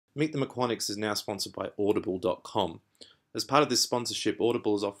Meet the meQuanics is now sponsored by Audible.com. As part of this sponsorship,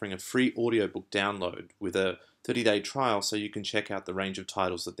 Audible is offering a free audiobook download with a 30-day trial so you can check out the range of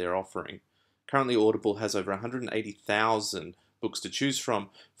titles that they're offering. Currently, Audible has over 180,000 books to choose from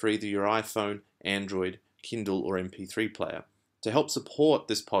for either your iPhone, Android, Kindle, or MP3 player. To help support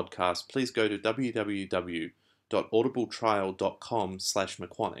this podcast, please go to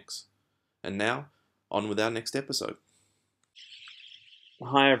www.audibletrial.com/meQuanics. And now, on with our next episode.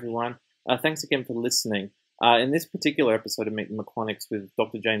 Hi everyone, thanks again for listening. In this particular episode of Meet the meQuanics with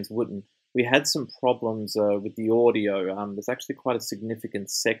Dr. James Wootten, we had some problems with the audio. There's actually quite a significant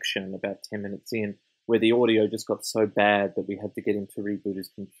section about 10 minutes in where the audio just got so bad that we had to get him to reboot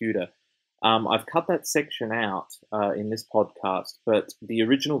his computer. I've cut that section out in this podcast, but the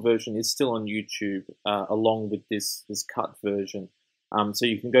original version is still on YouTube along with this cut version. So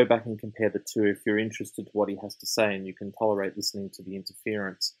you can go back and compare the two if you're interested to what he has to say, and you can tolerate listening to the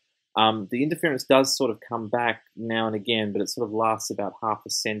interference. The interference does sort of come back now and again, but it sort of lasts about half a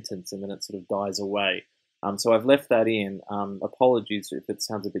sentence and then it sort of dies away. So I've left that in. Apologies if it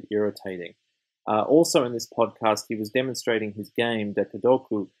sounds a bit irritating. Also in this podcast, he was demonstrating his game,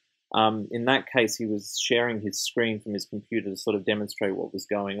 Decodoku. In that case, he was sharing his screen from his computer to sort of demonstrate what was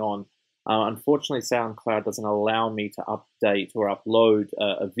going on. Unfortunately, SoundCloud doesn't allow me to update or upload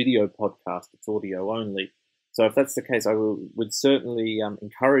a video podcast. It's audio only. So if that's the case, I would certainly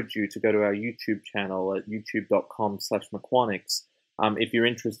encourage you to go to our YouTube channel at youtube.com/meQuanics if you're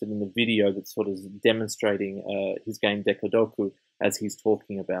interested in the video that's sort of demonstrating his game Decodoku as he's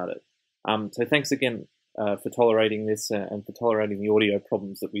talking about it. So thanks again for tolerating this and for tolerating the audio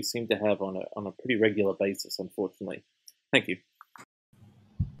problems that we seem to have on a pretty regular basis, unfortunately. Thank you.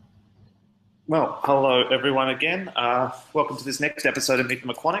 Well, hello everyone again. Welcome to this next episode of Meet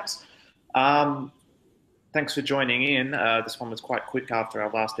the meQuanics. Thanks for joining in. This one was quite quick after our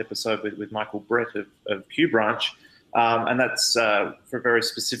last episode with Michael Brett of Q Branch, and that's for a very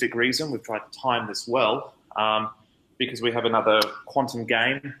specific reason. We've tried to time this well because we have another quantum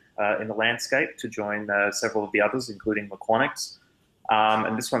game in the landscape to join several of the others, including meQuanics.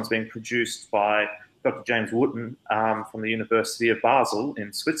 And this one's being produced by Dr. James Wootten from the University of Basel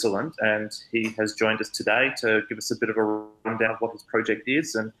in Switzerland, and he has joined us today to give us a bit of a rundown of what his project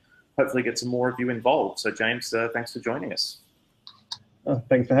is and hopefully get some more of you involved. So James, thanks for joining us.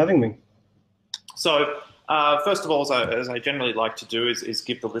 Thanks for having me. So first of all, as I generally like to do, is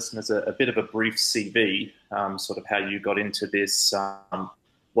give the listeners a bit of a brief CV, sort of how you got into this,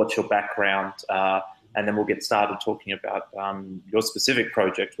 what's your background, and then we'll get started talking about your specific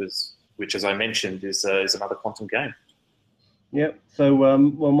project, which, as I mentioned, is another quantum game. Yeah. So,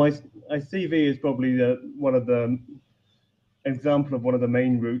 well, my CV is probably one of the example of one of the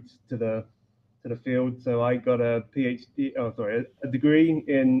main routes to the field. So I got a PhD, a degree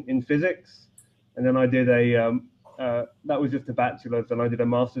in physics, and then I did that was just a bachelor's, and I did a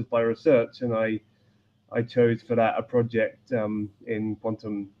master's by research, and I chose for that a project in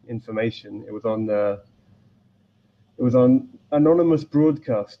quantum information. It was on anonymous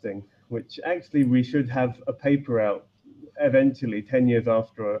broadcasting, which actually we should have a paper out eventually, 10 years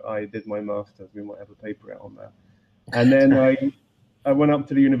after I did my master's. We might have a paper out on that. And then I went up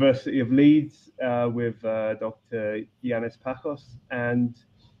to the University of Leeds with Dr. Yanis Pachos, and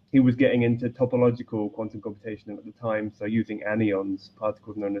he was getting into topological quantum computation at the time, so using anyons,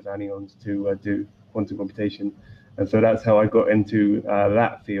 particles known as anyons, to do quantum computation. And so that's how I got into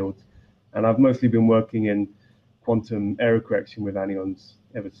that field. And I've mostly been working in quantum error correction with anyons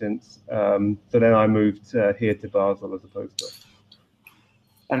ever since. So then I moved here to Basel as a postdoc.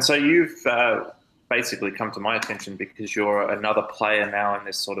 And so you've basically come to my attention because you're another player now in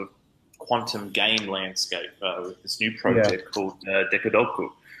this sort of quantum game landscape with this new project called Decodoku.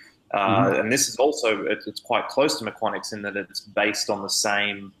 And this is also, it's quite close to meQuanics in that it's based on the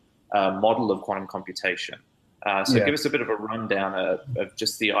same model of quantum computation. So give us a bit of a rundown of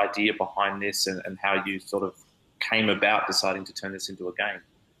just the idea behind this and how you sort of came about deciding to turn this into a game.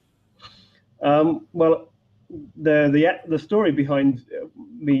 Well, the story behind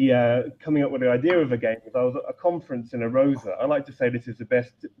me coming up with the idea of a game is I was at a conference in a ROSA. I like to say this is the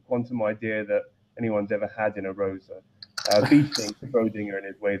best quantum idea that anyone's ever had in a ROSA, beating Schrödinger and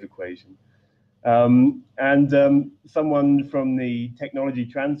his wave equation. Someone from the technology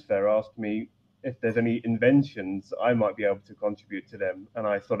transfer asked me if there's any inventions I might be able to contribute to them, and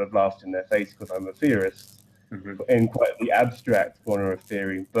I sort of laughed in their face because I'm a theorist. In quite the abstract corner of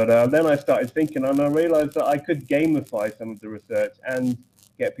theory. But then I started thinking, and I realized that I could gamify some of the research and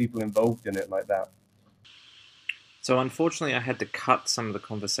get people involved in it like that. So unfortunately, I had to cut some of the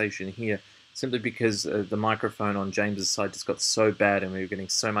conversation here simply because the microphone on James's side just got so bad and we were getting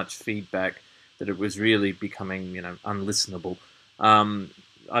so much feedback that it was really becoming, unlistenable.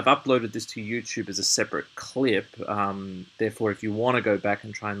 I've uploaded this to YouTube as a separate clip. Therefore, if you want to go back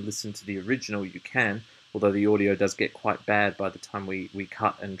and try and listen to the original, you can, although the audio does get quite bad by the time we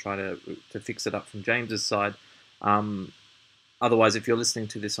cut and try to fix it up from James's side. Otherwise, if you're listening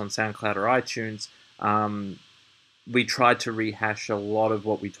to this on SoundCloud or iTunes, we tried to rehash a lot of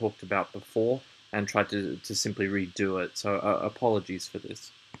what we talked about before and tried to simply redo it. So apologies for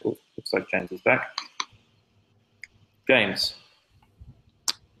this. Ooh, looks like James is back. James.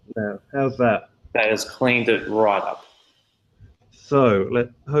 Now, how's that? That has cleaned it right up. So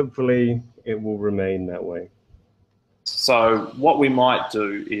hopefully it will remain that way. So what we might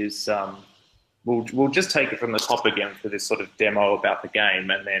do is we'll just take it from the top again for this sort of demo about the game,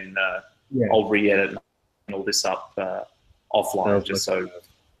 and then I'll re-edit all this up offline, just so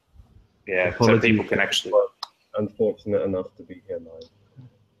so people can actually. Unfortunate enough to be here live.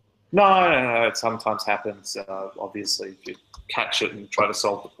 No, it sometimes happens. Obviously, if you catch it and try to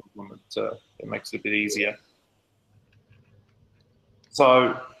solve the problem, it makes it a bit easier.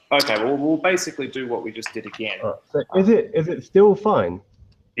 So, okay, well, we'll basically do what we just did again. So is it still fine?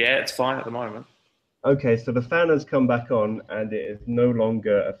 Yeah, it's fine at the moment. Okay, so the fan has come back on and it is no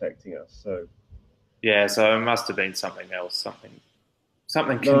longer affecting us. So yeah, so it must have been something else, something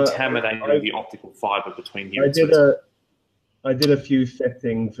contaminating the optical fiber between here. I did a few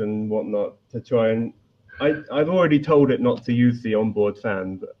settings and whatnot to try and. I've already told it not to use the onboard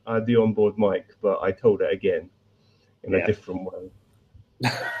fan, the onboard mic, but I told it again in a different way.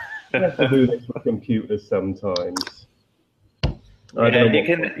 You have to do this with computers sometimes.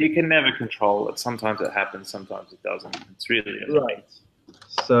 You can never control it. Sometimes it happens, sometimes it doesn't. It's really annoying. Right.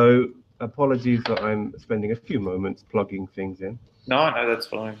 So apologies that I'm spending a few moments plugging things in. No, that's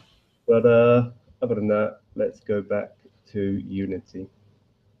fine. But other than that, let's go back to Unity.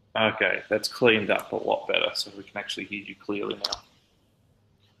 Okay, that's cleaned up a lot better, so we can actually hear you clearly now.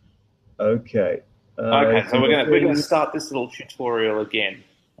 Okay. Okay, so we're gonna start this little tutorial again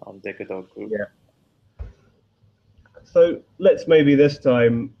on Decodoku. Yeah. So let's maybe this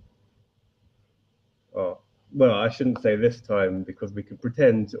time. Oh, well, I shouldn't say this time because we could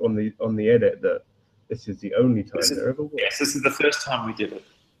pretend on the edit that this is the only time there ever was. Yes, this is the first time we did it.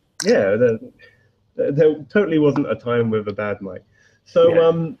 Yeah, there totally wasn't a time with a bad mic.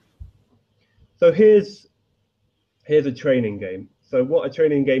 So so here's a training game. So what a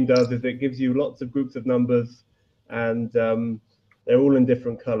training game does is it gives you lots of groups of numbers, and they're all in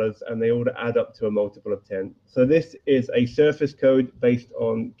different colors, and they all add up to a multiple of 10. So this is a surface code based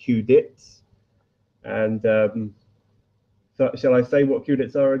on qubits. And so shall I say what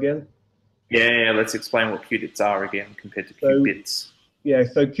qubits are again? Yeah, let's explain what qubits are again compared to qubits. Yeah,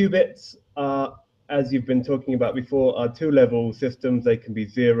 so qubits are, as you've been talking about before, are two-level systems. They can be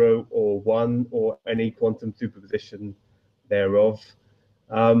 0 or 1 or any quantum superposition thereof.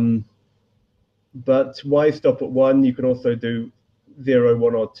 But why stop at 1? You can also do 0,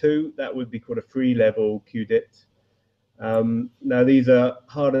 1, or 2. That would be called a free-level qubit. Now, these are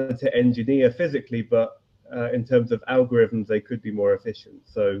harder to engineer physically, but in terms of algorithms, they could be more efficient.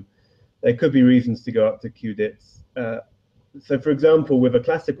 So there could be reasons to go up to qubits. So, for example, with a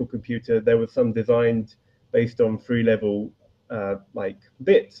classical computer, there was some designed based on free-level like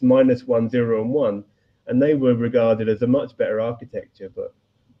bits, -1, 0, and 1, and they were regarded as a much better architecture, but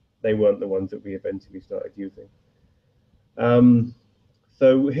they weren't the ones that we eventually started using.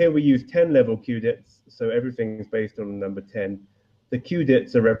 So here we use 10-level qubits, so everything is based on the number 10. The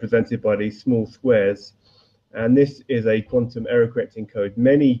qubits are represented by these small squares, and this is a quantum error correcting code.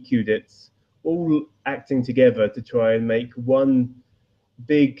 Many qubits all acting together to try and make one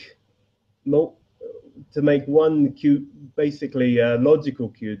big, basically logical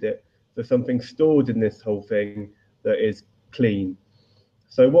qubit, so something stored in this whole thing that is clean.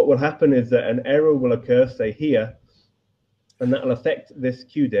 So what will happen is that an error will occur, say here, and that will affect this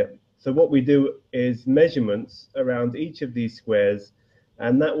qubit. So what we do is measurements around each of these squares,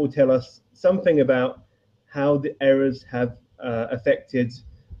 and that will tell us something about how the errors have affected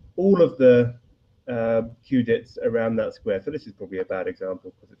all of the qubits around that square. So this is probably a bad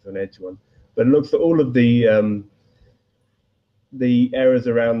example because it's an edge one, but it looks at all of the errors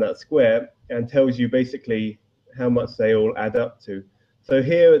around that square and tells you basically how much they all add up to. So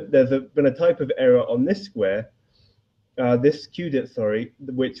here there's been a type of error on this square, this qubit, sorry,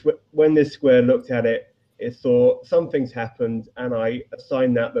 which when this square looked at it, it saw something's happened, and I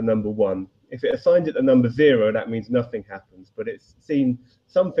assigned that the number 1. If it assigned it the number 0, that means nothing happens, but it's seen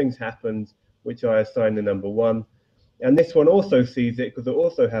something's happened, which I assigned the number 1. And this one also sees it because it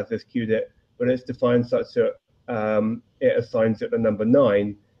also has this qubit, but it's defined such that it assigns it the number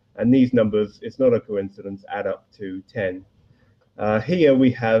 9, and these numbers, it's not a coincidence, add up to 10. Here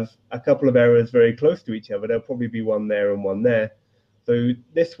we have a couple of errors very close to each other. There'll probably be one there and one there. So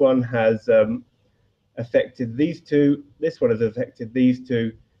this one has affected these two, this one has affected these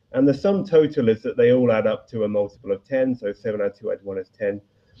two, and the sum total is that they all add up to a multiple of 10, so 7 add 2 add 1 is 10.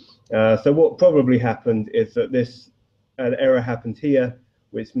 So what probably happened is that an error happened here,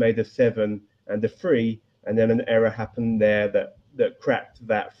 which made a 7 and a 3, and then an error happened there that cracked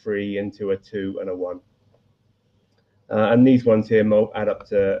that 3 into a 2 and a 1. And these ones here add up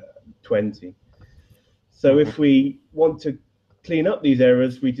to 20. So if we want to clean up these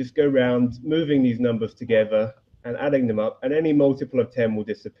errors, we just go around moving these numbers together and adding them up, and any multiple of 10 will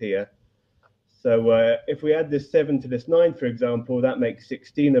disappear. So if we add this 7 to this 9, for example, that makes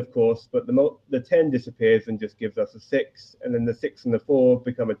 16, of course, but the 10 disappears and just gives us a 6, and then the 6 and the 4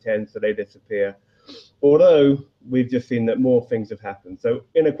 become a 10, so they disappear. Although we've just seen that more things have happened. So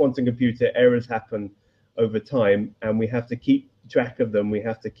in a quantum computer, errors happen over time, and we have to keep track of them. We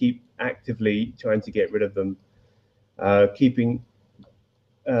have to keep actively trying to get rid of them, keeping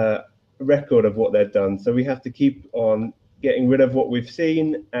a record of what they've done. So we have to keep on getting rid of what we've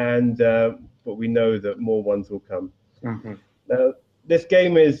seen, and but we know that more ones will come. Now, this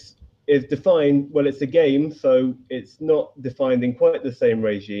game is defined, well, it's a game, so it's not defined in quite the same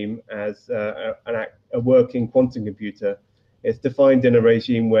regime as a working quantum computer. It's defined in a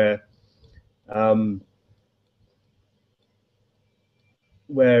regime where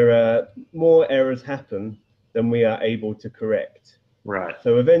more errors happen than we are able to correct. Right.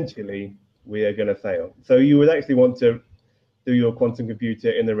 So eventually we are going to fail. So you would actually want to do your quantum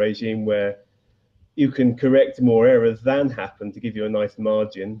computer in a regime where you can correct more errors than happen to give you a nice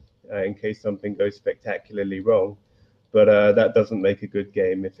margin in case something goes spectacularly wrong. But that doesn't make a good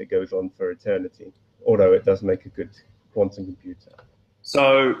game if it goes on for eternity, although it does make a good quantum computer.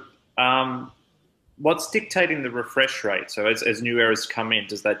 So what's dictating the refresh rate? So as new errors come in,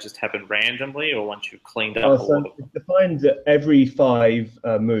 does that just happen randomly, or once you've cleaned up a lot of them? It's defined that every 5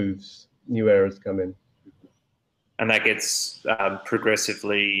 moves, new errors come in. And that gets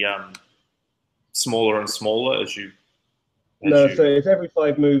progressively smaller and smaller as you... So it's every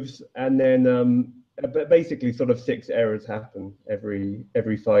 5 moves, and then basically sort of 6 errors happen every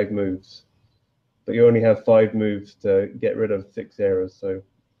 5 moves. But you only have 5 moves to get rid of 6 errors. So.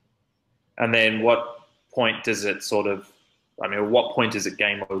 And then what point does it sort of, I mean, at what point is it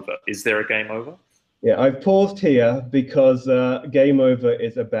game over? Is there a game over? Yeah, I've paused here because game over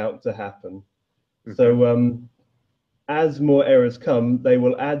is about to happen. So as more errors come, they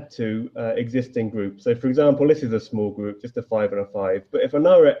will add to existing groups. So for example, this is a small group, just a 5 and a 5. But if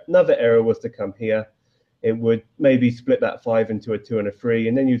another error was to come here, it would maybe split that 5 into a 2 and a 3,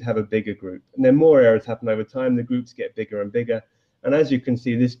 and then you'd have a bigger group. And then more errors happen over time, the groups get bigger and bigger. And as you can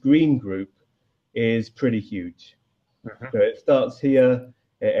see, this green group is pretty huge. So it starts here,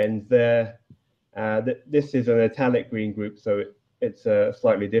 it ends there. This is an italic green group, so it's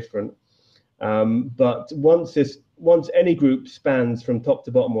slightly different. But once any group spans from top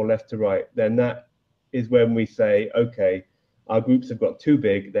to bottom or left to right, then that is when we say, okay, our groups have got too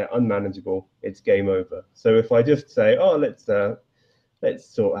big, they're unmanageable, it's game over. So if I just say, oh, let's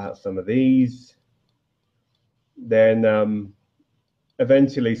sort out some of these, then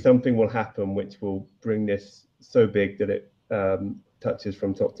eventually something will happen which will bring this so big that it touches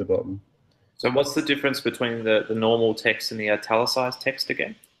from top to bottom. So what's the difference between the normal text and the italicized text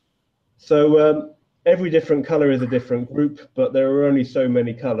again? So every different color is a different group, but there are only so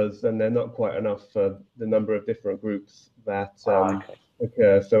many colors, and they're not quite enough for the number of different groups that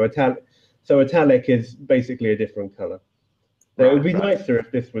occur. So italic is basically a different color. So it would be nicer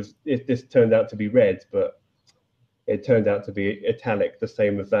if this turned out to be red, but it turned out to be italic, the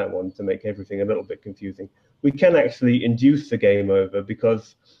same as that one, to make everything a little bit confusing. We can actually induce the game over,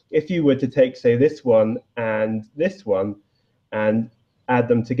 because if you were to take, say, this one and add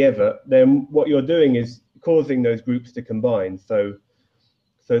them together, then what you're doing is causing those groups to combine. So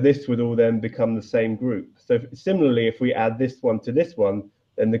this would all then become the same group. So similarly, if we add this one to this one,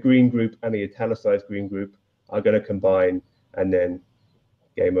 then the green group and the italicized green group are going to combine, and then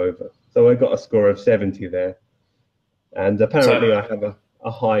game over. So I got a score of 70 there. And apparently I have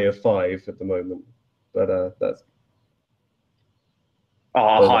a high of 5 at the moment, but that's...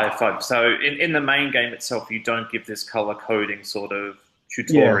 Oh, a high of 5. So in the main game itself, you don't give this color coding sort of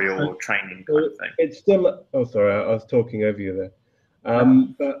tutorial or training kind of thing. It's still... Oh, sorry, I was talking over you there.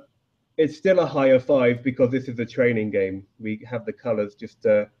 But it's still a high of 5 because this is a training game. We have the colors just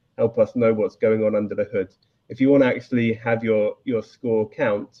to help us know what's going on under the hood. If you want to actually have your score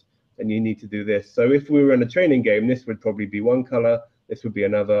count, and you need to do this. So if we were in a training game, this would probably be one color, this would be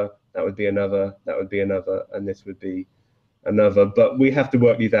another, that would be another, that would be another, and this would be another. But we have to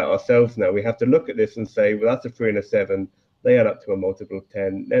work these out ourselves now. We have to look at this and say, well, that's a 3 and a 7. They add up to a multiple of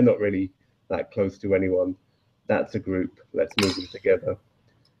 10. They're not really that close to anyone. That's a group. Let's move them together.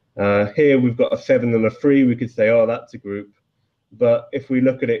 Here we've got a 7 and a 3. We could say, oh, that's a group. But if we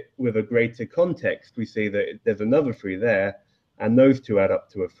look at it with a greater context, we see that there's another 3 there, and those two add up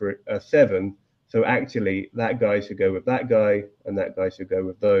to a 7. So actually, that guy should go with that guy, and that guy should go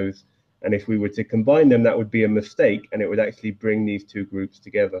with those. And if we were to combine them, that would be a mistake, and it would actually bring these two groups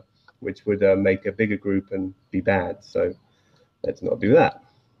together, which would make a bigger group and be bad. So let's not do that.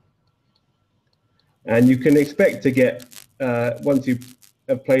 And you can expect to get, once you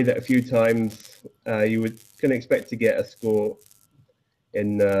have played it a few times, you can expect to get a score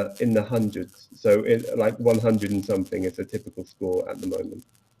in the hundreds. So like 100 and something is a typical score at the moment.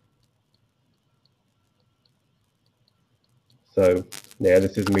 So yeah,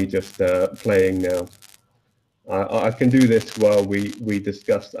 this is me just playing now. I can do this while we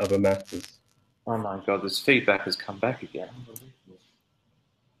discuss other matters. Oh my God, this feedback has come back again.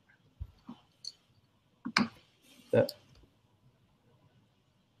 Yeah,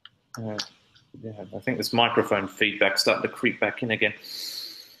 I think this microphone feedback's starting to creep back in again.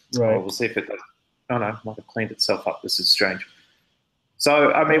 Right. Oh, we'll see if it does. Oh no, it might have cleaned itself up. This is strange.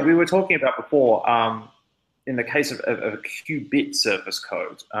 So, I mean, we were talking about before, in the case of a qubit surface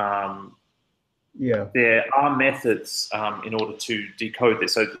code, yeah, there are methods in order to decode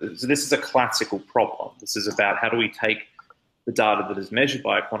this. So this is a classical problem. This is about how do we take the data that is measured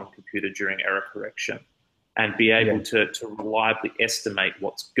by a quantum computer during error correction and be able to reliably estimate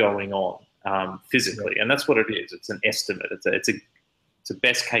what's going on physically. And that's what it is. It's an estimate. It's a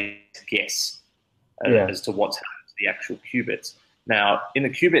best case guess as to what's happened to the actual qubits. Now, in the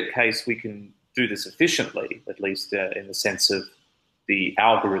qubit case, we can do this efficiently, at least in the sense of the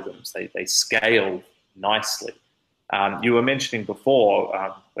algorithms. They scale nicely. You were mentioning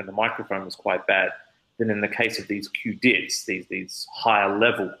before, when the microphone was quite bad, that in the case of these qubits, these higher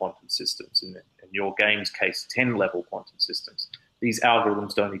level quantum systems, in your game's case, 10-level quantum systems, these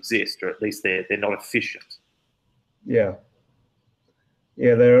algorithms don't exist, or at least they're not efficient. Yeah.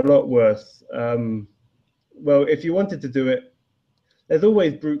 Yeah, they're a lot worse. Well, if you wanted to do it, there's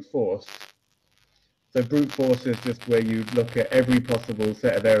always brute force. So brute force is just where you look at every possible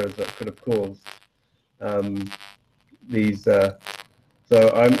set of errors that could have caused these. So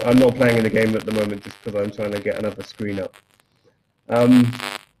I'm not playing in the game at the moment just because I'm trying to get another screen up.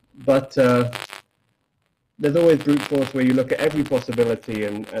 But there's always brute force where you look at every possibility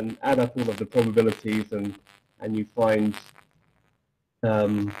and add up all of the probabilities and you find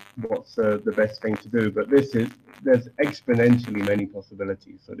what's the best thing to do. But there's exponentially many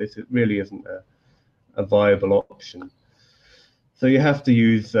possibilities, so really isn't a viable option. So you have to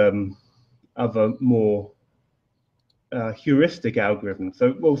use other more heuristic algorithms.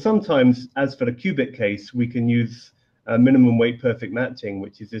 So, well, sometimes, as for the qubit case, we can use minimum weight perfect matching,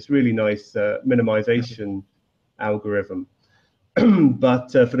 which is this really nice minimization algorithm.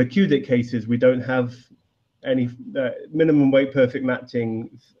 But for the qubit cases, we don't have any minimum weight perfect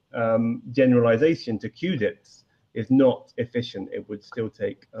matching generalization to qubits is not efficient. It would still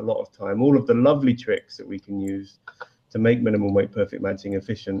take a lot of time. All of the lovely tricks that we can use to make minimum weight perfect matching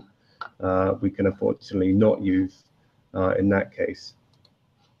efficient, we can unfortunately not use in that case.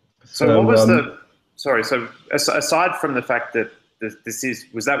 So what was sorry, so aside from the fact that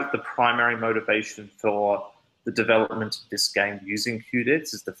was that the primary motivation for the development of this game using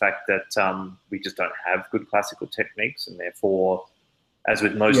qubits, is the fact that we just don't have good classical techniques, and therefore, as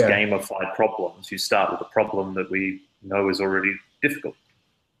with most gamified problems, you start with a problem that we know is already difficult.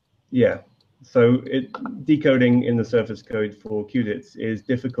 Yeah. So decoding in the surface code for qubits is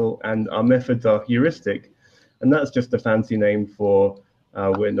difficult, and our methods are heuristic, and that's just a fancy name for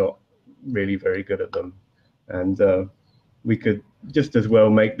we're not really very good at them. And we could just as well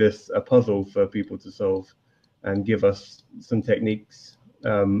make this a puzzle for people to solve and give us some techniques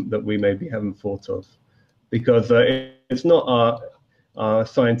that we maybe haven't thought of, because it's not our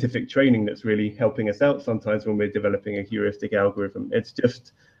scientific training that's really helping us out sometimes when we're developing a heuristic algorithm. It's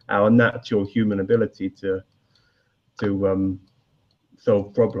just our natural human ability to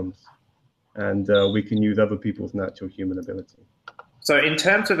solve problems, and we can use other people's natural human ability. So in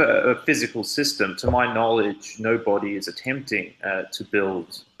terms of a physical system, to my knowledge, nobody is attempting to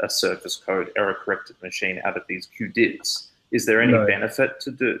build a surface code error-corrected machine out of these qubits. Is there any benefit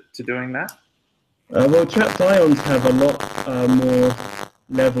to doing that? Well, trapped ions have a lot more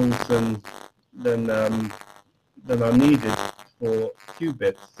levels than are needed for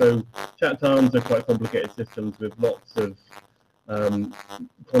qubits. So chat-arms are quite complicated systems with lots of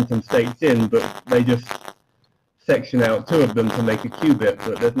quantum states in, but they just section out 2 of them to make a qubit,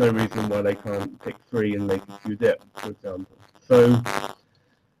 but there's no reason why they can't pick 3 and make a qubit, for example. So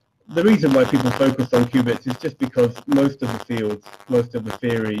the reason why people focus on qubits is just because most of the fields, most of the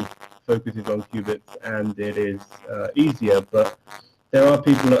theory focuses on qubits, and it is easier, but there are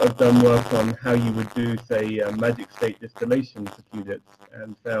people that have done work on how you would do, say, magic state distillation for qubits,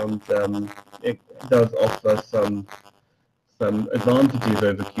 and found it does offer some advantages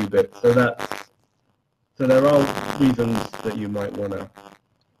over qubits. So there are reasons that you might want to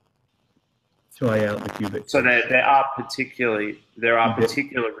try out the qubit. So there are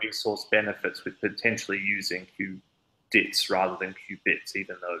particular resource benefits with potentially using qubits rather than qubits,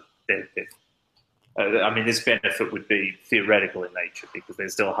 even though I mean, this benefit would be theoretical in nature because they're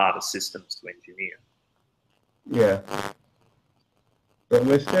still harder systems to engineer. Yeah, but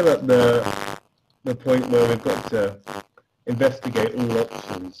we're still at the point where we've got to investigate all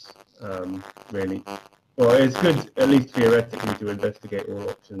options, really. Well, it's good, at least theoretically, to investigate all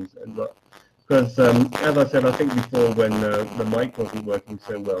options, because as I said, I think before, when the mic wasn't working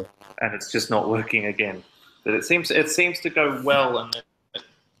so well, and it's just not working again. But it seems to go well, and then it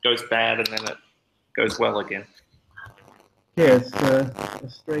goes bad, and then it goes well again. Yeah, it's a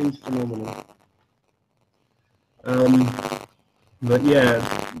strange phenomenon. But yeah,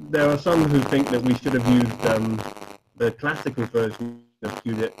 there are some who think that we should have used the classical version of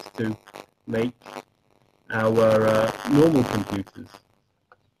qubits to make our normal computers.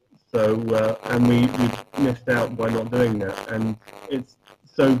 So, and we missed out by not doing that. And it's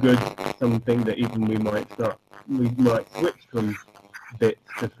so good, something that even we might switch from bits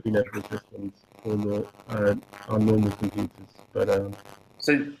to three-level systems for our normal computers. But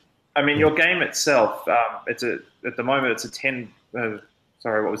so, I mean, your game itself, at the moment it's a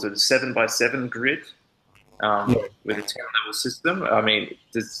 7x7 grid with a 10-level system. I mean,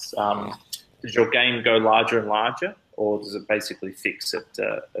 does your game go larger and larger, or does it basically fix it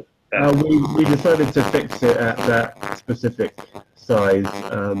at that? We decided to fix it at that specific size,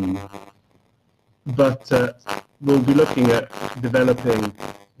 but we'll be looking at developing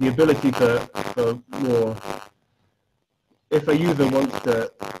the ability for more. If a user wants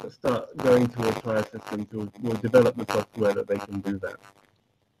to start going towards higher systems, we'll develop the software that they can do that.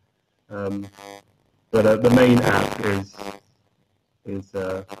 But the main app is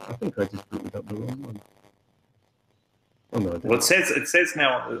I think I just booted up the wrong one. Oh, no, well, it says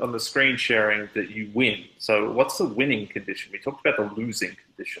now on the screen sharing that you win. So what's the winning condition? We talked about the losing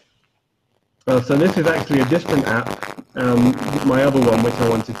condition. So this is actually a different app. My other one, which I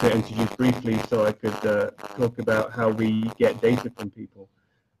wanted to introduce briefly so I could talk about how we get data from people.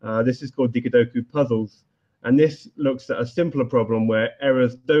 This is called Decodoku Puzzles. And this looks at a simpler problem where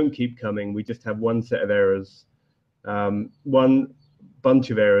errors don't keep coming. We just have one set of errors, one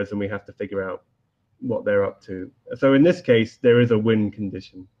bunch of errors, and we have to figure out what they're up to. So in this case, there is a win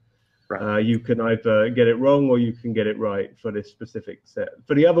condition. Right. You can either get it wrong or you can get it right for this specific set.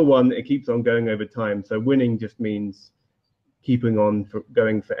 For the other one, it keeps on going over time. So winning just means keeping on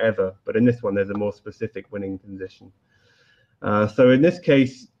going forever. But in this one, there's a more specific winning condition. So in this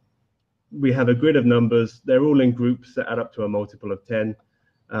case, we have a grid of numbers. They're all in groups that add up to a multiple of 10.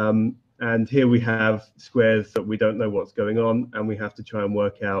 And here we have squares that we don't know what's going on, and we have to try and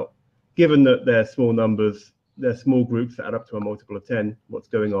work out, given that they're small numbers, they're small groups that add up to a multiple of 10, what's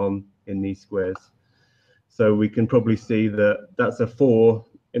going on in these squares. So we can probably see that that's a 4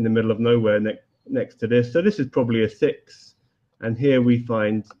 in the middle of nowhere next to this. So this is probably a 6. And here we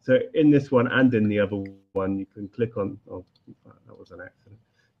find, so in this one and in the other one, you can click on, oh, that was an accident.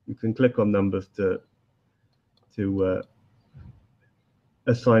 You can click on numbers to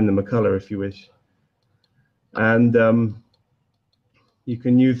assign them a color if you wish. And you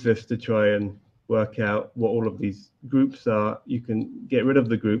can use this to try and work out what all of these groups are. You can get rid of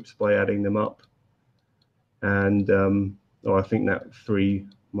the groups by adding them up. And oh, I think that 3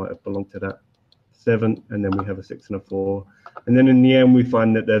 might have belonged to that 7, and then we have a 6 and a 4. And then in the end, we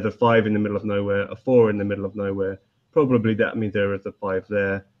find that there's a 5 in the middle of nowhere, a 4 in the middle of nowhere. Probably that means there is a 5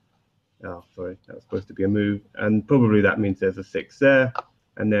 there. Oh, sorry, that was supposed to be a move. And probably that means there's a 6 there.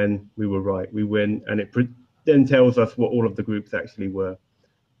 And then we were right, we win. And it then tells us what all of the groups actually were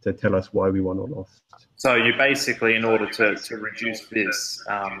to tell us why we won or lost. So you basically, in order to reduce this,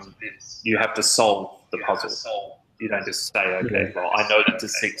 you have to solve the puzzle. You don't just say, okay, well, I know that's a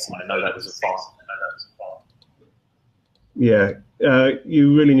 6 and I know that was a 5. Yeah,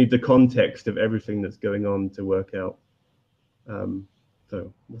 you really need the context of everything that's going on to work out.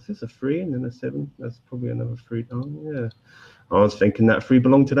 So was this a 3 and then a 7? That's probably another 3. Oh, yeah. I was thinking that 3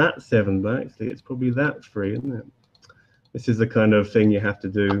 belonged to that 7, but actually it's probably that 3, isn't it? This is the kind of thing you have to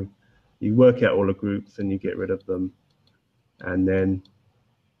do. You work out all the groups and you get rid of them. And then,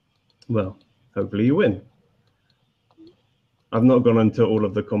 well, hopefully you win. I've not gone into all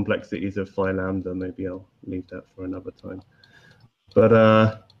of the complexities of phi lambda. Maybe I'll leave that for another time.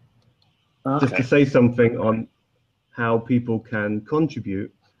 But just to say something on how people can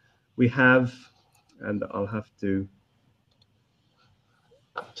contribute, we have, and I'll have to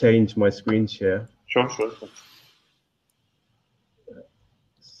change my screen share. Sure.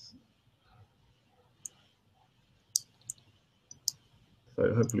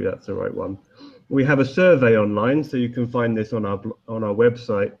 So hopefully that's the right one. We have a survey online, so you can find this on our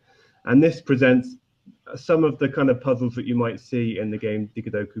website, and this presents some of the kind of puzzles that you might see in the game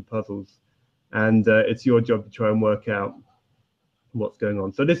Decodoku Puzzles, and it's your job to try and work out what's going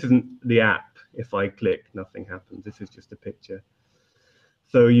on. So this isn't the app. If I click, nothing happens. This is just a picture.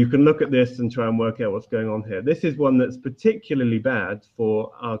 So you can look at this and try and work out what's going on here. This is one that's particularly bad for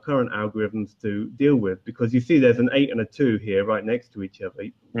our current algorithms to deal with, because you see there's an 8 and a 2 here right next to each other.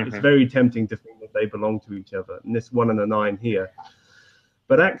 It's very tempting to think that they belong to each other, and this 1 and a 9 here.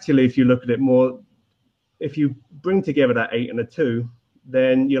 But actually, if you look at it more, if you bring together that 8 and a 2,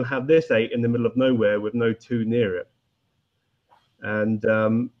 then you'll have this 8 in the middle of nowhere with no 2 near it. And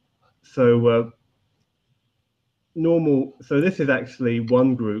so this is actually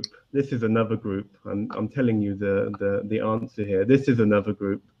one group. This is another group. I'm telling you the answer here. This is another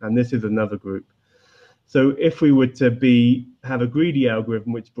group, and this is another group. So if we were to have a greedy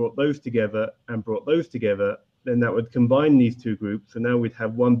algorithm which brought those together and brought those together, then that would combine these two groups. So now we'd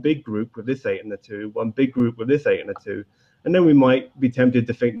have one big group with this 8 and a 2, one big group with this 8 and a 2, and then we might be tempted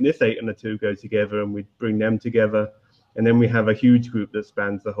to think this 8 and a 2 go together, and we'd bring them together, and then we have a huge group that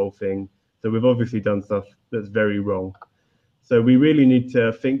spans the whole thing. So we've obviously done stuff that's very wrong. So we really need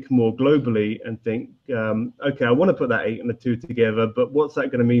to think more globally and think, okay, I want to put that 8 and a 2 together, but what's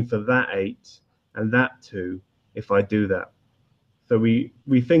that going to mean for that 8 and that 2 if I do that? So we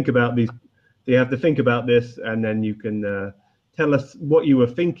think about these. So you have to think about this, and then you can tell us what you were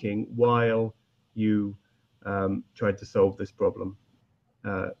thinking while you tried to solve this problem.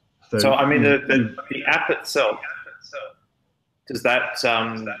 So I mean, the app itself, does that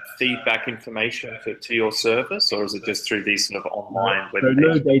feed back information to your service, or is it just through these sort of online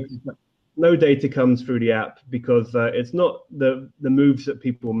web pages? No data comes through the app, because it's not the moves that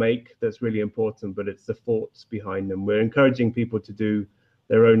people make that's really important, but it's the thoughts behind them. We're encouraging people to do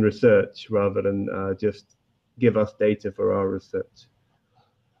their own research rather than just give us data for our research.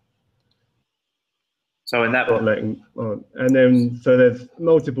 So in that, and then so there's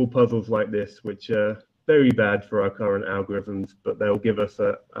multiple puzzles like this which are very bad for our current algorithms, but they'll give us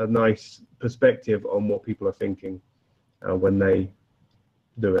a nice perspective on what people are thinking when they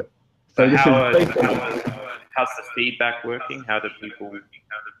do it. So how's the feedback working? How do people?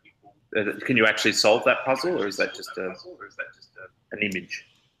 Can you actually solve that puzzle, or is that just an image?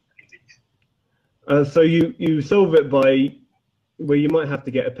 So you solve it by, well, you might have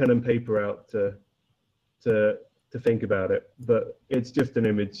to get a pen and paper out to think about it, but it's just an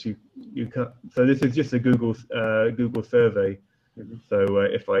image. You can't. So this is just a Google survey. So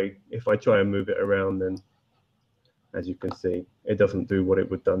if I try and move it around, then as you can see, it doesn't do what it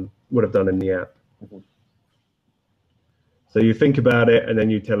would have done in the app. So you think about it, and then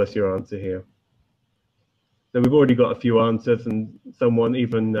you tell us your answer here. So we've already got a few answers, and someone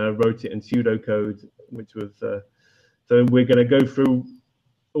even wrote it in pseudocode, which was. So we're going to go through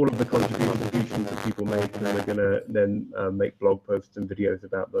all of the contributions that people make, and we're going to then make blog posts and videos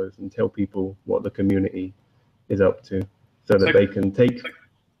about those and tell people what the community is up to, so that they can take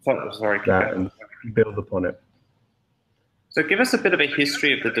that and build upon it. So give us a bit of a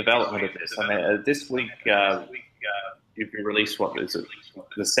history of the development of this. I mean, this week you've released, what is it,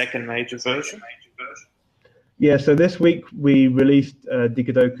 the second major version? Yeah, so this week we released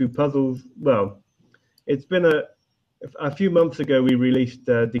Decodoku Puzzles. Well, it's been a few months ago we released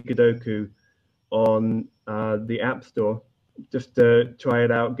Decodoku on the App Store, just to try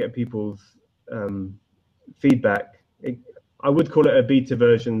it out, get people's feedback. I would call it a beta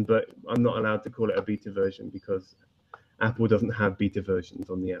version, but I'm not allowed to call it a beta version because Apple doesn't have beta versions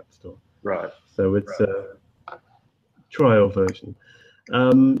on the App Store. Right. So it's a trial version.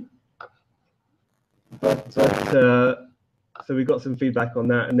 So we got some feedback on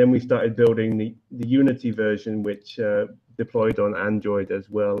that, and then we started building the Unity version, which deployed on Android as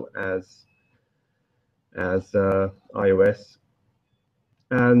well as iOS.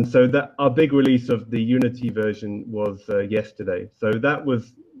 And so that our big release of the Unity version was yesterday. So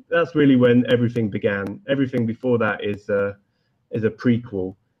that's really when everything began. Everything before that is is a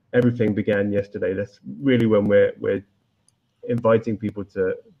prequel. Everything began yesterday. That's really when we're inviting people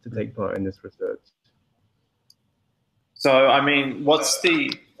to take part in this research. So, I mean, what's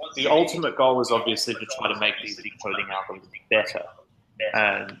the ultimate goal is obviously to try to make these decoding algorithms better,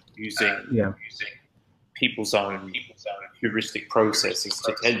 and using people's own heuristic processes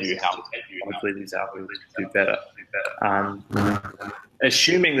to tell you how hopefully these algorithms do better.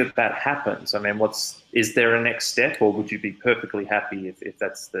 Assuming that happens, I mean, is there a next step, or would you be perfectly happy if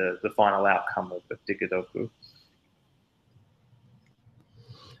that's the final outcome of Decodoku?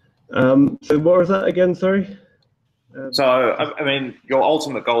 So what was that again? Sorry. So, I mean, your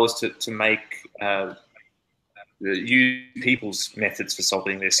ultimate goal is to make use people's methods for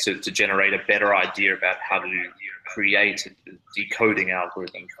solving this to generate a better idea about how to create a decoding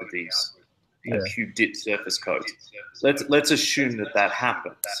algorithm for these qubit surface codes. Let's assume that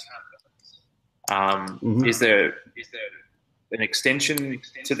happens. Is there an extension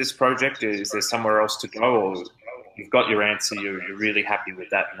to this project? Is there somewhere else to go, or you've got your answer, you're really happy with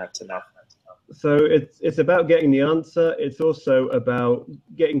that, and that's enough? So it's about getting the answer. It's also about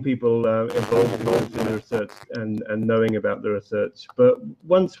getting people involved in the research and knowing about the research. But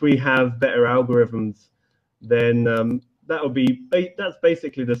once we have better algorithms, then that's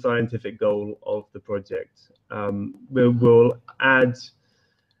basically the scientific goal of the project. We'll add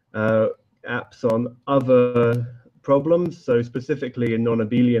apps on other problems. So specifically in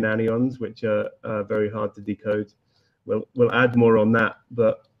non-abelian anyons, which are very hard to decode. We'll add more on that,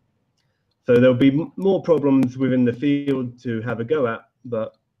 but so there'll be more problems within the field to have a go at,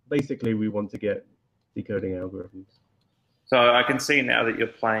 but basically we want to get decoding algorithms. So I can see now that you're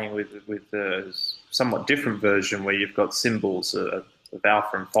playing with a somewhat different version where you've got symbols of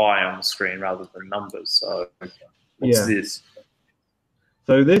alpha and phi on the screen rather than numbers. So what's this?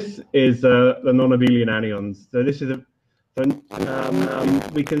 So this is the non-abelian anyons. So this is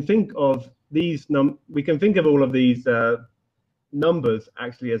we can think of these we can think of all of these numbers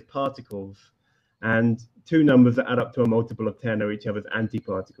actually as particles, and two numbers that add up to a multiple of 10 are each other's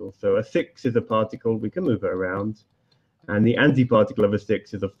antiparticles. So a 6 is a particle, we can move it around, and the antiparticle of a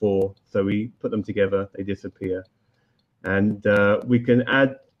 6 is a 4. So we put them together, they disappear. And we can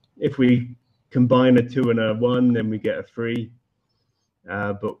add, if we combine a 2 and a 1, then we get a 3.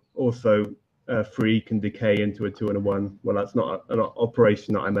 But also a 3 can decay into a 2 and a 1. Well, that's not an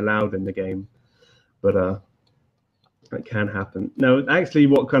operation that I'm allowed in the game, but that can happen. Now, actually,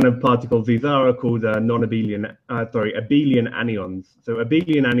 what kind of particles these are called abelian anyons. So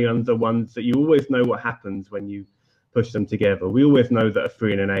abelian anyons are ones that you always know what happens when you push them together. We always know that a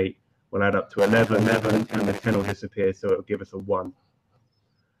 3 and an 8 will add up to 11, and the 10 will disappear, so it'll give us a 1.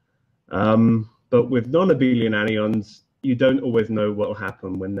 But with non-abelian anyons, you don't always know what will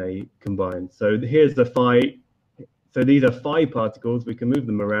happen when they combine. So here's the phi. So these are phi particles. We can move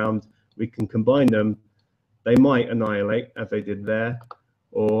them around. We can combine them. They might annihilate, as they did there,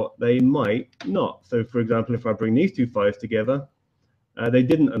 or they might not. So, for example, if I bring these two phi's together, they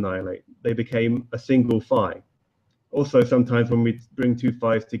didn't annihilate. They became a single phi. Also, sometimes when we bring two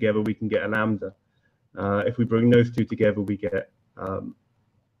phi's together, we can get a lambda. If we bring those two together, we get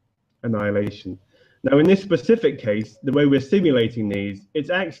annihilation. Now, in this specific case, the way we're simulating these, it's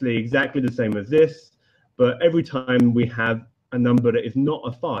actually exactly the same as this, but every time we have a number that is not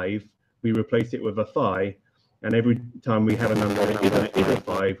a 5, we replace it with a phi. And every time we have a number that is a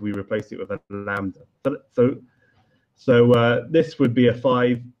 5, we replace it with a lambda. So this would be a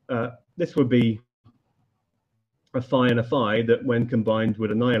 5. This would be a phi and a phi that, when combined,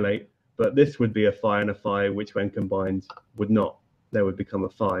 would annihilate. But this would be a phi and a phi, which, when combined, would not. They would become a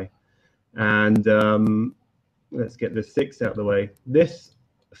phi. And let's get the 6 out of the way. This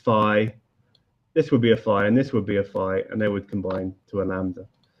phi, this would be a phi, and this would be a phi, and they would combine to a lambda.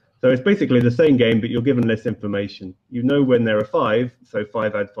 So it's basically the same game, but you're given less information. You know when there are 5, so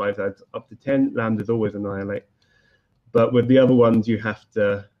 5 add 5 adds up to 10. Lambdas always annihilate. But with the other ones, you have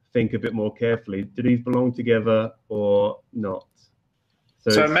to think a bit more carefully. Do these belong together or not?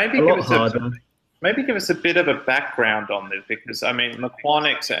 So maybe give us a bit of a background on this, because I mean,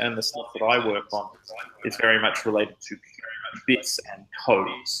 meQuanics and the stuff that I work on is very much related to bits and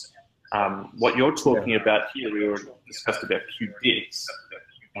codes. What you're talking about here, we already discussed about qubits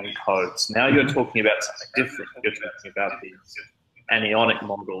and codes. Now you're talking about something different. You're talking about these anionic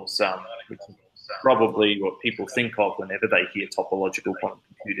models, which is probably what people think of whenever they hear topological quantum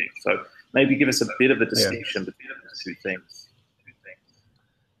computing. So maybe give us a bit of a distinction between the two things.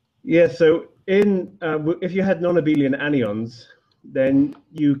 Yeah, so if you had non-abelian anyons, then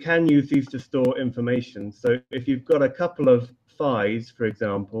you can use these to store information. So if you've got a couple of phi's, for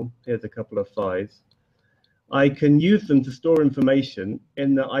example, here's a couple of phi's, I can use them to store information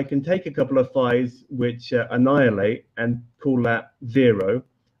in that I can take a couple of phi's which annihilate and call that 0,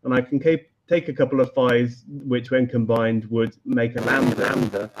 and I can take a couple of phi's which when combined would make a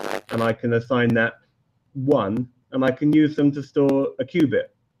lambda, and I can assign that 1, and I can use them to store a qubit.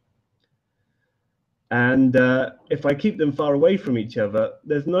 And if I keep them far away from each other,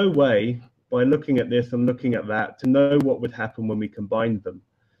 there's no way, by looking at this and looking at that, to know what would happen when we combined them.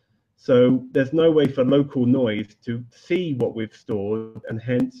 So there's no way for local noise to see what we've stored and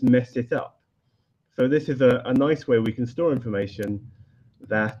hence mess it up. So this is a nice way we can store information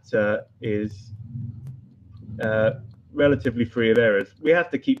that is relatively free of errors. We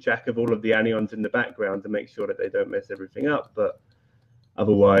have to keep track of all of the anyons in the background to make sure that they don't mess everything up, but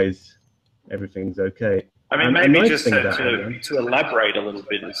otherwise everything's okay. I mean, maybe just to elaborate a little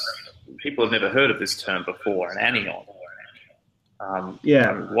bit, is people have never heard of this term before, an anion.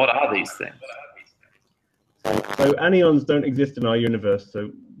 Yeah. What are these things? So anyons don't exist in our universe. So,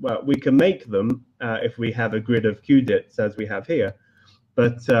 well, we can make them if we have a grid of qubits as we have here,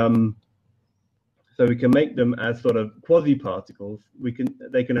 but so we can make them as sort of quasi-particles.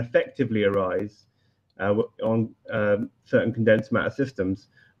 They can effectively arise on certain condensed matter systems,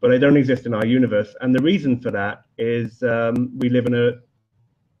 but they don't exist in our universe. And the reason for that is we live in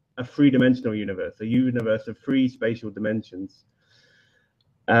a three-dimensional universe, a universe of three spatial dimensions.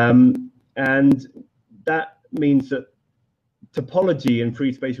 And that means that topology in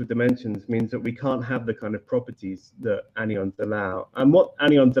three spatial dimensions means that we can't have the kind of properties that anyons allow. And what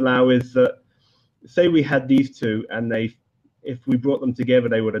anyons allow is that, say we had these two, and if we brought them together,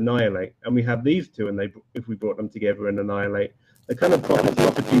 they would annihilate. And we have these two, and if we brought them together and annihilate. The kind of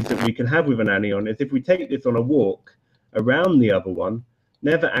properties that we can have with an anion is if we take this on a walk around the other one,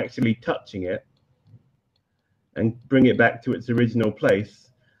 never actually touching it, and bring it back to its original place,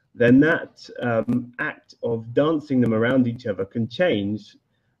 then that act of dancing them around each other can change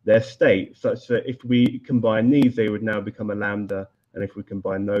their state, such that if we combine these, they would now become a lambda, and if we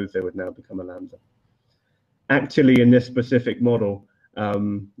combine those, they would now become a lambda. Actually, in this specific model,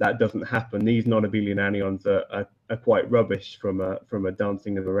 that doesn't happen. These non-abelian anyons are quite rubbish from a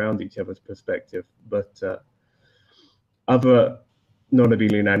dancing them around each other's perspective, but other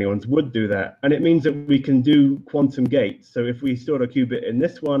non-abelian anyons would do that, and it means that we can do quantum gates. So if we stored a qubit in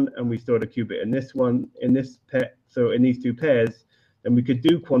this one and we stored a qubit in this one, in this pair, so in these two pairs, then we could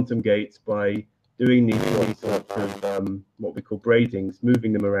do quantum gates by doing these sorts of what we call braidings,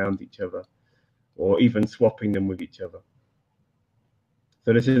 moving them around each other, or even swapping them with each other.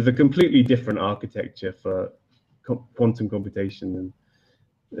 So this is a completely different architecture for quantum computation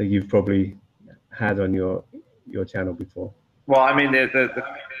than you've probably had on your channel before. Well, I mean,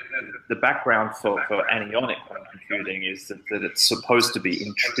 the background for anionic quantum computing is that it's supposed to be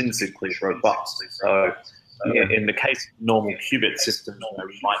intrinsically robust. So in the case of normal qubit systems,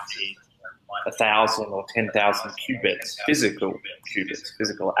 we might need 1,000 or 10,000 qubits, physical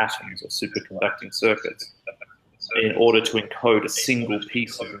atoms or superconducting circuits, in order to encode a single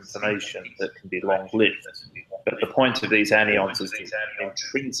piece of information that can be long-lived. But the point of these anions is the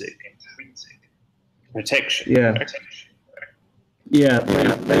intrinsic protection. Yeah. Yeah,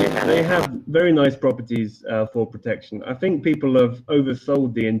 they have very nice properties for protection. I think people have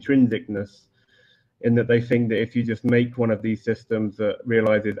oversold the intrinsicness, in that they think that if you just make one of these systems that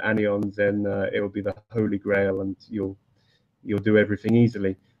realizes anions, then it will be the holy grail and you'll do everything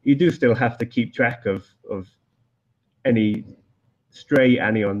easily. You do still have to keep track of any stray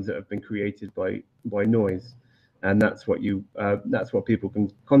anions that have been created by noise, and that's what people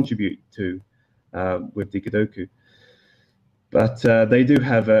can contribute to with Decodoku. But they do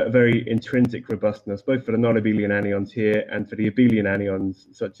have a very intrinsic robustness, both for the non-abelian anions here and for the abelian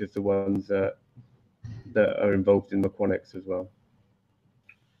anions, such as the ones that are involved in meQuanics as well.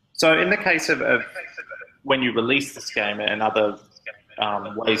 So in the case of when you release this game and other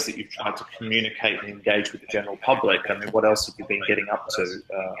ways that you've tried to communicate and engage with the general public, I mean, what else have you been getting up to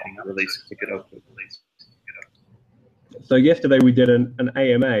on the release of Decodoku? So yesterday we did an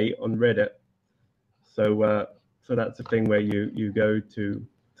AMA on Reddit. So that's a thing where you go to,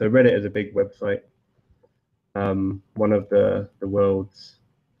 so Reddit is a big website, one of the world's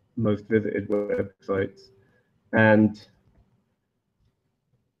most visited websites, and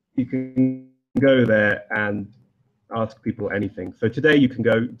you can go there and ask people anything. So today you can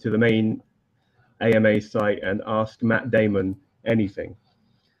go to the main AMA site and ask Matt Damon anything.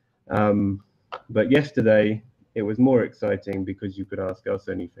 But yesterday it was more exciting because you could ask us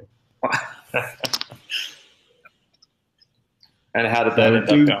anything. And how did that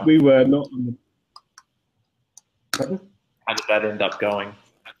end up going? We were not on the... Pardon? How did that end up going?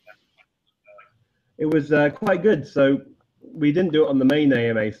 it was quite good. So we didn't do it on the main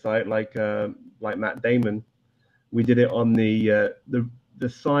AMA site like Matt Damon. We did it on the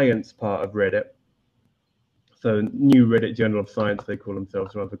science part of Reddit. So New Reddit Journal of Science, they call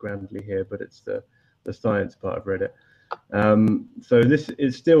themselves rather grandly here, but it's the science part of Reddit. So this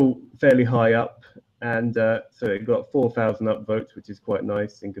is still fairly high up, and so it got 4,000 upvotes, which is quite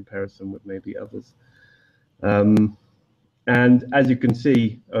nice in comparison with maybe others. And as you can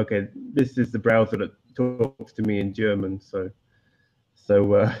see, okay, this is the browser that talks to me in German, so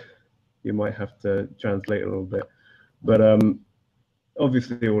you might have to translate a little bit, but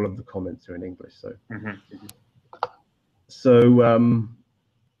obviously all of the comments are in English. So,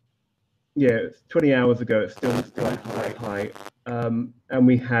 yeah, 20 hours ago, it's still quite high, and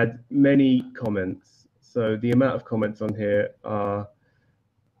we had many comments. So the amount of comments on here are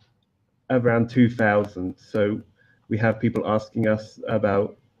around 2,000. So we have people asking us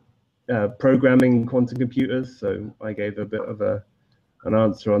about programming quantum computers. So I gave a bit of an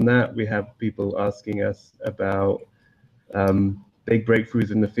answer on that. We have people asking us about big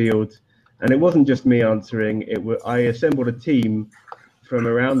breakthroughs in the field. And it wasn't just me answering. I assembled a team from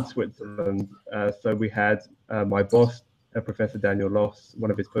around Switzerland. So we had my boss, Professor Daniel Loss, one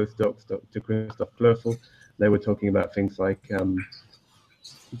of his postdocs, Dr. Christoph Klöffel. They were talking about things like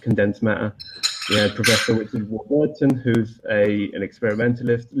condensed matter. We had Professor Wootton, who's an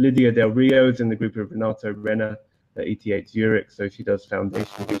experimentalist. Lydia Del Rio is in the group of Renato Renner at ETH Zurich, so she does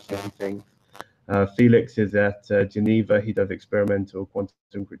foundation things. Felix is at Geneva. He does experimental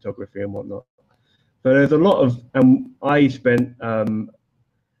quantum cryptography and whatnot. So there's a lot of, I spent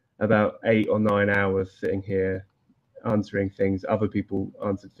about 8 or 9 hours sitting here answering things. Other people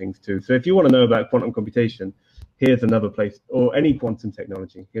answered things too. So if you want to know about quantum computation, here's another place, or any quantum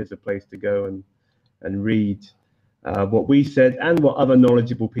technology, here's a place to go and read what we said and what other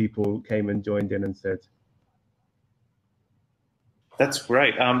knowledgeable people came and joined in and said. That's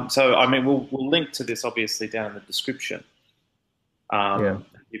great. So, I mean, we'll link to this obviously down in the description. Yeah.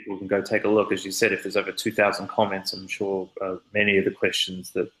 People can go take a look. As you said, if there's over 2,000 comments, I'm sure many of the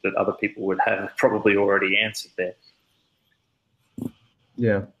questions that other people would have probably already answered there.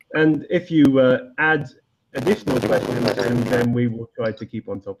 Yeah, and if you add additional questions, then we will try to keep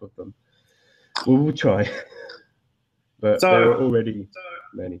on top of them. We will try, but there are already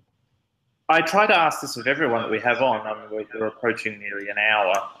many. I try to ask this of everyone that we have on. We're approaching nearly an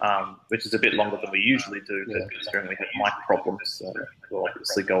hour, which is a bit longer than we usually do, but considering we have mic problems, we'll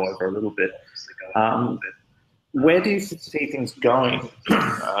obviously go over a little bit. Where do you see things going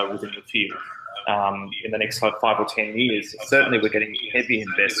within the field in the next 5 or 10 years? Certainly we're getting heavy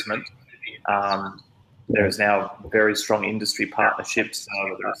investment. There is now very strong industry partnerships,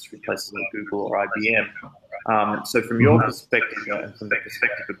 whether it's through places like Google or IBM. So from your perspective and from the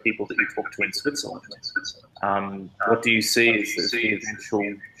perspective of people that you talk to in Switzerland, what do you see as the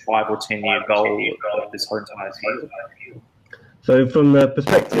eventual 5 or 10 year goal of this whole entire field? So from the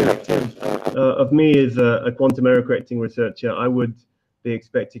perspective of me as a quantum error correcting researcher, I would be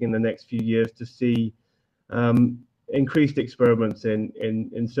expecting in the next few years to see increased experiments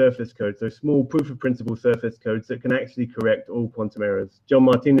in surface code, so small proof of principle surface codes that can actually correct all quantum errors. John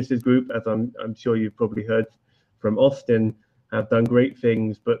Martinez's group, as I'm sure you've probably heard from Austin, have done great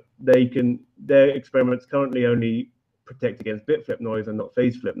things, but their experiments currently only protect against bit flip noise and not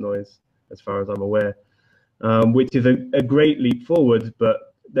phase flip noise, as far as I'm aware, which is a great leap forward,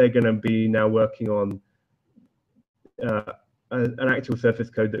 but they're going to be now working on an actual surface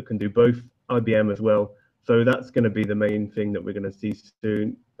code that can do both, IBM as well. So that's going to be the main thing that we're going to see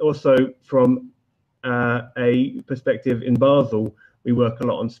soon. Also, from a perspective in Basel, we work a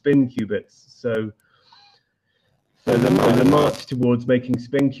lot on spin qubits. So the march towards making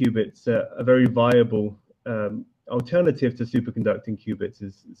spin qubits a very viable alternative to superconducting qubits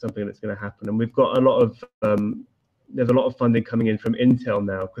is something that's going to happen. And we've got a lot of there's a lot of funding coming in from Intel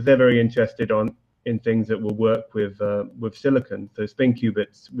now because they're very interested in things that will work with silicon. So spin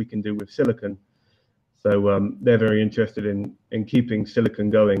qubits we can do with silicon. So they're very interested in keeping silicon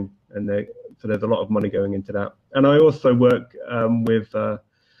going, and so there's a lot of money going into that. And I also work with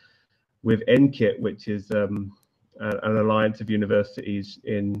NKIT, which is an alliance of universities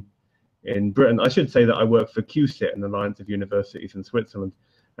in Britain. I should say that I work for QSIT, an alliance of universities in Switzerland,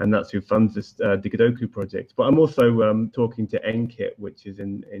 and that's who funds this Decodoku project. But I'm also talking to NKIT, which is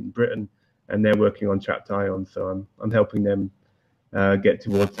in Britain, and they're working on trapped ions. So I'm helping them get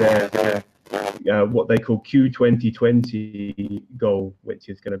towards their what they call Q2020 goal, which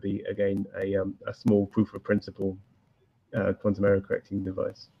is going to be again a small proof of principle quantum error correcting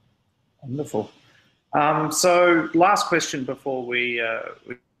device. Wonderful. So last question before we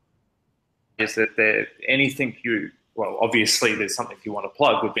is that there anything well, obviously there's something you want to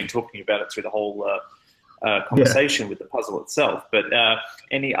plug. We've been talking about it through the whole conversation with the puzzle itself. But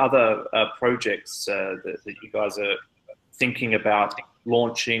any other projects that you guys are thinking about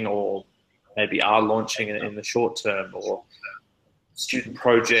launching, or maybe are launching in the short term, or student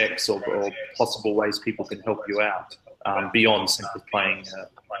projects, or possible ways people can help you out beyond simply playing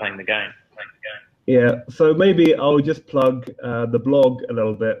the game? Yeah, so maybe I'll just plug the blog a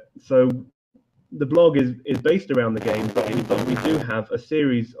little bit. So the blog is based around the game, but we do have a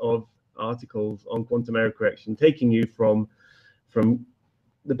series of articles on quantum error correction, taking you from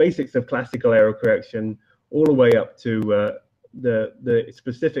the basics of classical error correction all the way up to the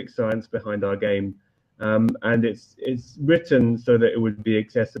specific science behind our game. And it's written so that it would be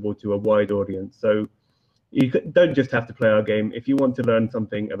accessible to a wide audience. So you don't just have to play our game. If you want to learn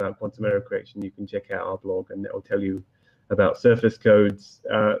something about quantum error correction, you can check out our blog, and it will tell you about surface codes.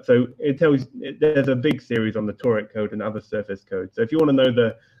 So there's a big series on the toric code and other surface codes. So if you want to know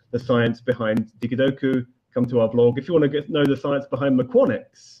the science behind Decodoku, come to our blog. If you want to know the science behind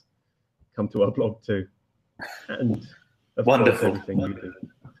meQuanics, come to our blog too. And of course, everything you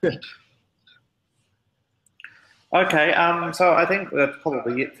do. Okay, so I think that's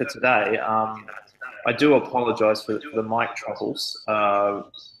probably it for today. I do apologise for the mic troubles.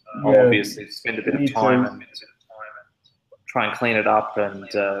 I'll obviously spend a bit of time and try and clean it up and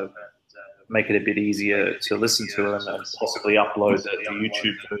make it a bit easier to listen to, and possibly upload the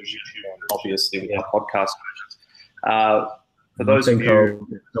YouTube version, obviously, with our podcast versions. For those of you, I'll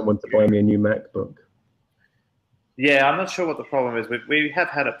get someone to buy me a new MacBook. Yeah, I'm not sure what the problem is. We have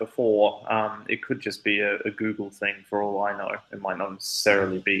had it before. It could just be a Google thing, for all I know. It might not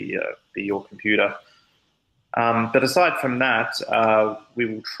necessarily be your computer. But aside from that, we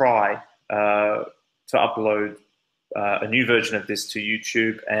will try to upload a new version of this to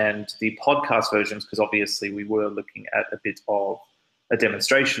YouTube, and the podcast versions, because obviously we were looking at a bit of a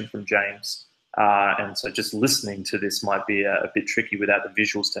demonstration from James. And so just listening to this might be a bit tricky without the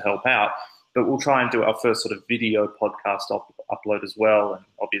visuals to help out. But we'll try and do our first sort of video podcast upload as well. And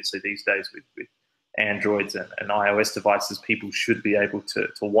obviously these days with Androids and iOS devices, people should be able to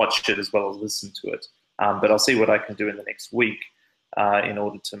watch it as well as listen to it. But I'll see what I can do in the next week in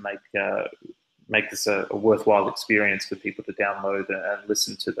order to make this a worthwhile experience for people to download and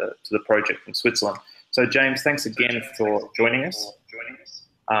listen to the project from Switzerland. So James, thanks again for joining us.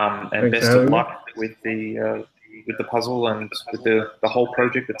 And thanks, best of luck with the puzzle and with the whole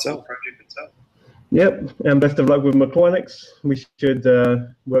project itself. Yep, and best of luck with meQuanics. We should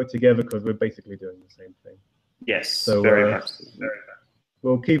work together because we're basically doing the same thing. Yes, so very much.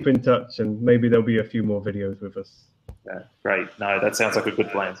 We'll keep in touch, and maybe there'll be a few more videos with us. Yeah, great. No, that sounds like a good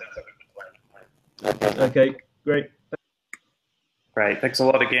plan. Okay, great. Great. Thanks a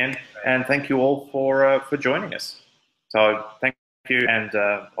lot again, and thank you all for joining us. So thank you, and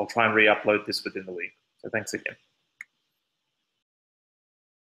I'll try and re-upload this within the week. So thanks again.